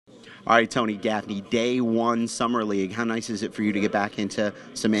All right, Tony Gaffney, day one summer league. How nice is it for you to get back into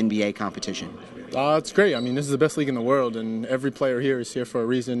some NBA competition? It's great. I mean, this is the best league in the world, and every player here is here for a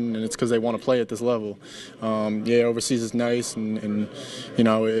reason, and it's because they want to play at this level. Yeah, overseas is nice, and you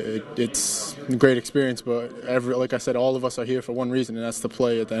know, it's a great experience. But like I said, all of us are here for one reason, and that's to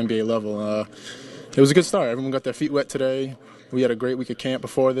play at the NBA level. It was a good start. Everyone got their feet wet today. We had a great week of camp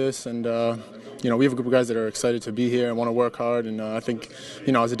before this, and you know, we have a group of guys that are excited to be here and want to work hard. And I think,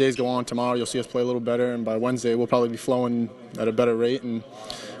 you know, as the days go on, tomorrow you'll see us play a little better, and by Wednesday we'll probably be flowing at a better rate.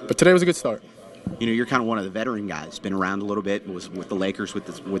 But today was a good start. You know, you're kind of one of the veteran guys, been around a little bit, was with the Lakers, with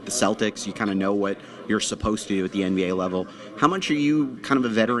the Celtics. You kind of know what you're supposed to do at the NBA level. How much are you kind of a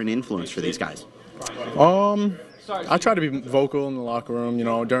veteran influence for these guys? I try to be vocal in the locker room, you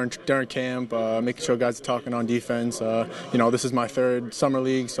know, during camp, making sure guys are talking on defense. You know, this is my third summer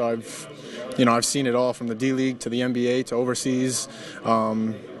league, so I've seen it all from the D League to the NBA to overseas.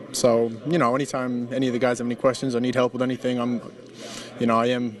 So, you know, anytime any of the guys have any questions or need help with anything, I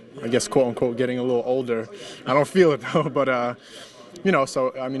am, I guess, quote unquote, getting a little older. I don't feel it though, but you know,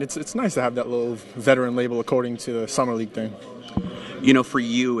 so I mean, it's nice to have that little veteran label according to the summer league thing. You know, for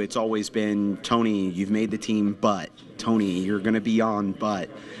you, it's always been, Tony, you've made the team, but Tony, you're going to be on, but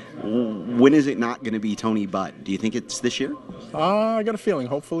when is it not going to be Tony, but? Do you think it's this year? I got a feeling.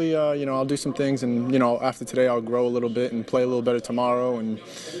 Hopefully, you know, I'll do some things, and you know, after today, I'll grow a little bit and play a little better tomorrow, and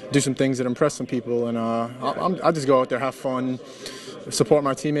do some things that impress some people. And I'll just go out there, have fun, support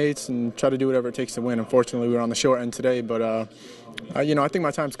my teammates, and try to do whatever it takes to win. Unfortunately, we were on the short end today, but you know, I think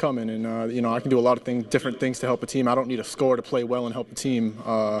my time's coming, and you know, I can do a lot of different things to help a team. I don't need a score to play well and help a team.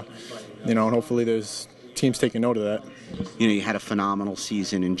 You know, and hopefully there's teams taking note of that. You know, you had a phenomenal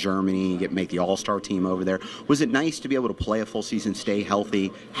season in Germany. You make the All-Star team over there. Was it nice to be able to play a full season, stay healthy,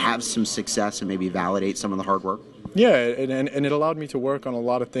 have some success, and maybe validate some of the hard work? Yeah, and it allowed me to work on a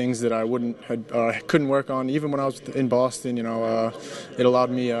lot of things that I couldn't work on even when I was in Boston. You know, it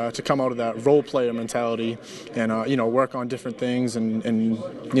allowed me to come out of that role player mentality and you know, work on different things and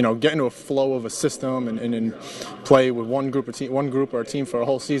you know, get into a flow of a system and play with one group or a team for a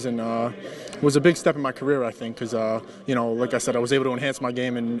whole season. Was a big step in my career, I think, because you know, like I said, I was able to enhance my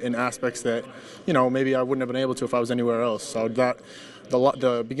game in aspects that, you know, maybe I wouldn't have been able to if I was anywhere else. So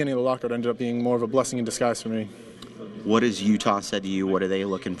the beginning of the lockout ended up being more of a blessing in disguise for me. What has Utah said to you? What are they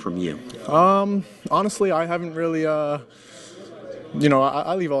looking from you? Honestly, I haven't really. You know,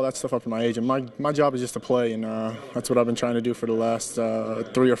 I leave all that stuff up to my agent. My job is just to play, and that's what I've been trying to do for the last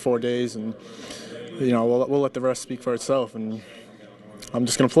 3 or 4 days. And you know, we'll let the rest speak for itself. And I'm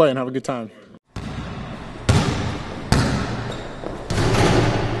just going to play and have a good time.